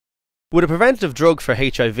With a preventative drug for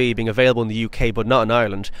HIV being available in the UK but not in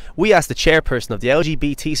Ireland, we asked the chairperson of the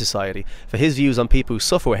LGBT Society for his views on people who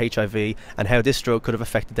suffer with HIV and how this drug could have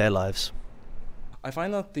affected their lives. I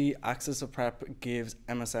find that the access of PrEP gives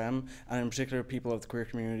MSM, and in particular people of the queer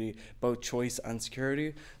community, both choice and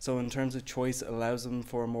security. So in terms of choice, it allows them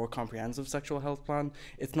for a more comprehensive sexual health plan.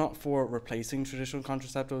 It's not for replacing traditional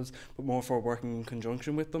contraceptives, but more for working in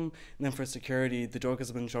conjunction with them. And then for security, the drug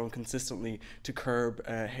has been shown consistently to curb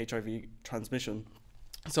HIV transmission.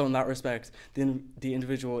 So in that respect, the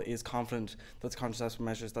individual is confident that the contraceptive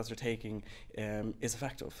measures that they're taking is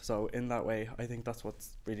effective. So in that way, I think that's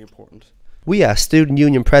what's really important. We asked Student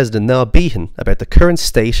Union President Noah Beaton about the current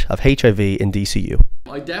state of HIV in DCU.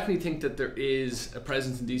 I definitely think that there is a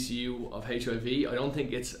presence in DCU of HIV. I don't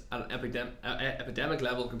think it's at an epidemic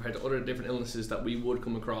level compared to other different illnesses that we would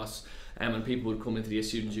come across and people would come into the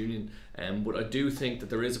Student Union. But I do think that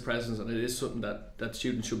there is a presence, and it is something that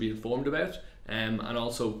students should be informed about, and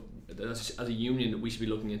also as a union that we should be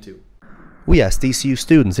looking into. We asked DCU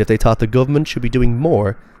students if they thought the government should be doing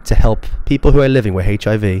more to help people who are living with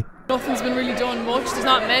HIV. Nothing's been really done much. There's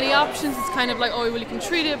not many options. It's kind of like, oh, well, you can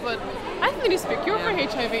treat it, but I think there needs to be a cure for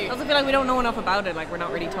HIV. I also feel like we don't know enough about it. Like, we're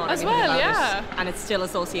not really taught as anything well, about it. And it's still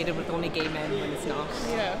associated with only gay men when it's not.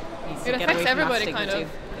 Yeah. It affects everybody, kind of.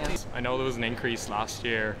 Yeah. I know there was an increase last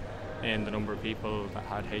year in the number of people that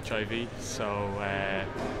had HIV. So,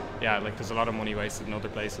 yeah, like there's a lot of money wasted in other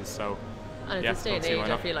places. So, and at this day and age,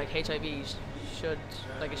 I feel like HIV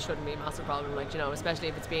it shouldn't be a massive problem. Like, you know, especially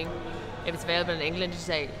if it's available in England, you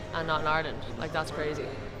say, and not in Ireland. Like, that's crazy.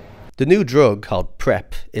 The new drug, called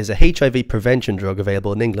PrEP, is a HIV prevention drug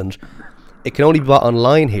available in England. It can only be bought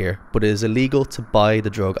online here, but it is illegal to buy the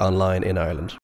drug online in Ireland.